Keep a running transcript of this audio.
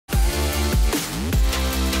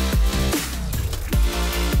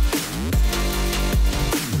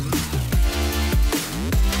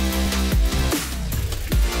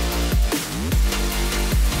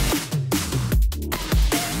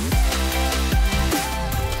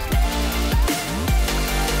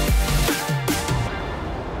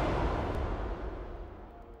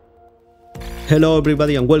Hello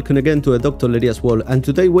everybody and welcome again to a Dr.Lería's world, and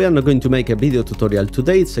today we are not going to make a video tutorial.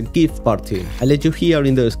 Today it's a gift party. I'll let you here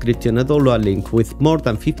in the description a download link with more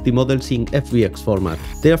than 50 models in FBX format.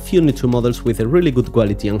 There are few nature models with a really good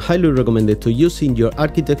quality and highly recommended to use in your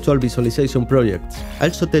architectural visualization projects. I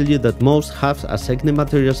also tell you that most have assigned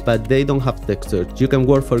materials but they don't have textures. You can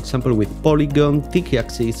work for example with Polygon,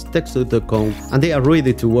 TKAxis, Texture.com, and they are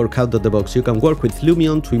ready to work out of the box. You can work with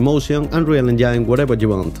Lumion, Twinmotion, Unreal Engine, whatever you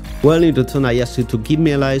want. Well, in return I ask you to give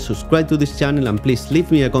me a like, subscribe to this channel, and please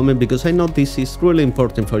leave me a comment because I know this is really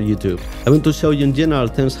important for YouTube. I'm going to show you in general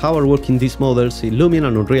terms how are working these models in Lumion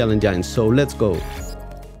and Unreal Engine, so let's go.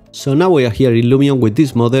 So now we are here in Lumion with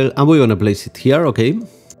this model and we're gonna place it here, okay?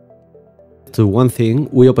 So one thing,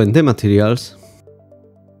 we open the materials.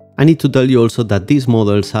 I need to tell you also that these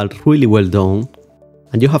models are really well done.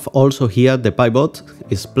 And you have also here the pivot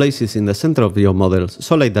is placed in the center of your models,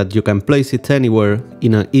 so like that you can place it anywhere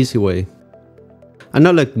in an easy way. And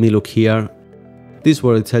now let me look here. This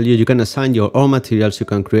will tell you can assign your own materials, you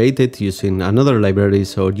can create it using another library,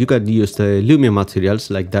 so you can use the Lumion materials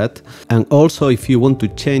like that. And also if you want to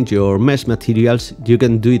change your mesh materials, you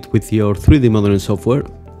can do it with your 3D modeling software.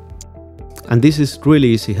 And this is really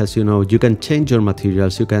easy, as you know, you can change your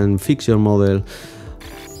materials, you can fix your model.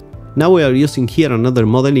 Now we are using here another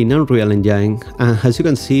model in Unreal Engine, and as you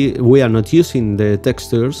can see we are not using the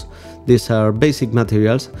textures. These are basic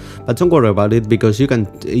materials, but don't worry about it because you can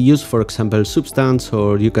use for example Substance,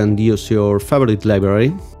 or you can use your favorite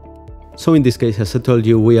library. So in this case, as I told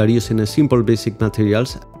you, we are using a simple basic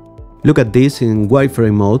materials. Look at this in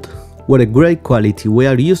wireframe mode, what a great quality we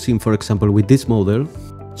are using for example with this model.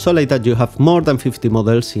 So like that you have more than 50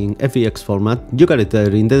 models in FBX format, you got it there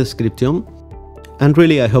in the description. And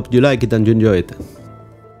really I hope you like it and you enjoy it.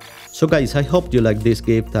 So guys, I hope you like this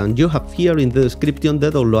gift, and you have here in the description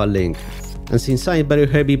the download link. And since I'm very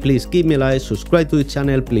heavy, please give me a like, subscribe to the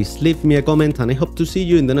channel, please leave me a comment, and I hope to see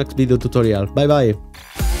you in the next video tutorial. Bye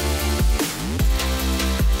bye!